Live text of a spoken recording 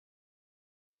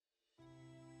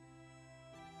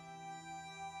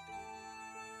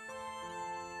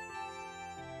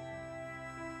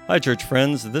Hi, church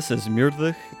friends. This is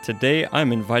Mirdlich. Today,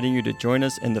 I'm inviting you to join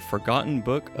us in the forgotten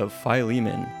book of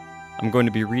Philemon. I'm going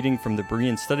to be reading from the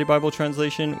Berean Study Bible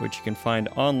translation, which you can find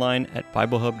online at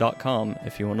BibleHub.com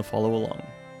if you want to follow along.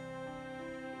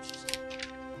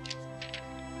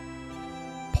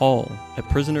 Paul, a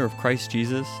prisoner of Christ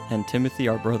Jesus, and Timothy,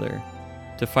 our brother,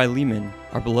 to Philemon,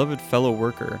 our beloved fellow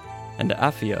worker, and to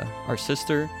Apphia, our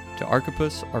sister, to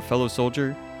Archippus, our fellow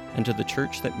soldier, and to the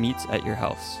church that meets at your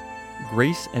house.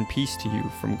 Grace and peace to you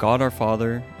from God our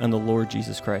Father and the Lord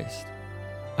Jesus Christ.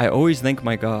 I always thank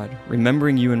my God,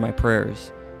 remembering you in my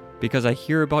prayers, because I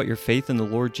hear about your faith in the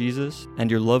Lord Jesus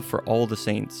and your love for all the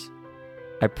saints.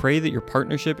 I pray that your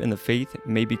partnership in the faith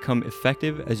may become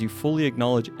effective as you fully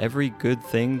acknowledge every good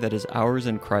thing that is ours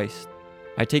in Christ.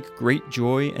 I take great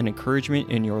joy and encouragement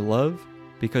in your love,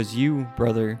 because you,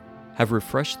 brother, have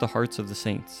refreshed the hearts of the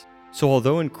saints. So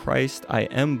although in Christ I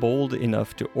am bold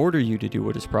enough to order you to do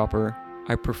what is proper,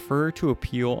 I prefer to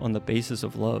appeal on the basis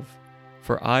of love.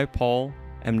 For I, Paul,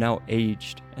 am now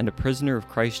aged and a prisoner of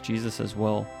Christ Jesus as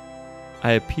well.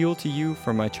 I appeal to you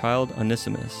for my child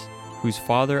Onesimus, whose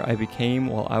father I became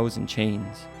while I was in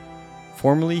chains.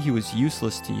 Formerly he was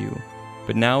useless to you,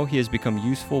 but now he has become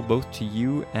useful both to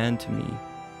you and to me.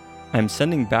 I am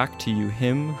sending back to you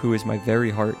him who is my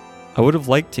very heart. I would have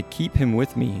liked to keep him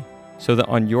with me, so that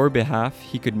on your behalf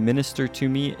he could minister to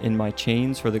me in my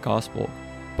chains for the gospel.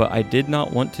 But I did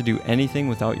not want to do anything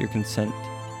without your consent,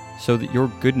 so that your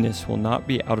goodness will not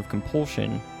be out of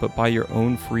compulsion, but by your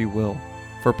own free will.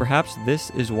 For perhaps this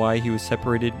is why he was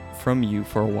separated from you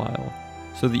for a while,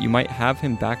 so that you might have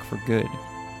him back for good,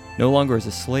 no longer as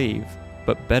a slave,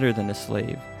 but better than a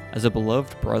slave, as a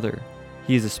beloved brother.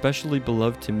 He is especially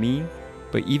beloved to me,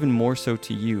 but even more so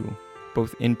to you,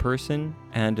 both in person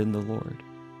and in the Lord.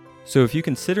 So if you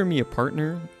consider me a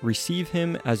partner, receive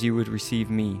him as you would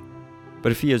receive me.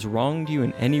 But if he has wronged you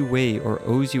in any way or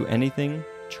owes you anything,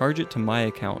 charge it to my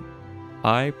account.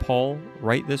 I, Paul,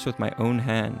 write this with my own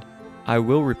hand. I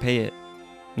will repay it,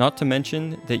 not to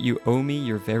mention that you owe me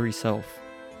your very self.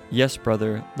 Yes,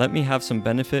 brother, let me have some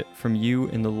benefit from you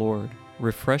in the Lord.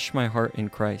 Refresh my heart in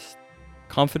Christ.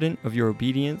 Confident of your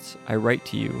obedience, I write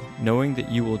to you, knowing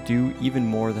that you will do even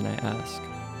more than I ask.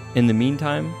 In the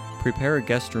meantime, prepare a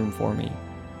guest room for me,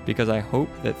 because I hope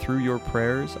that through your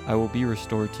prayers I will be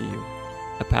restored to you.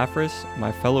 Epaphras,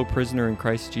 my fellow prisoner in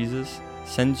Christ Jesus,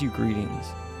 sends you greetings,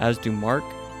 as do Mark,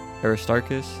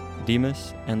 Aristarchus,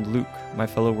 Demas, and Luke, my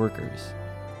fellow workers.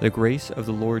 The grace of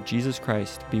the Lord Jesus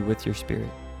Christ be with your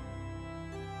spirit.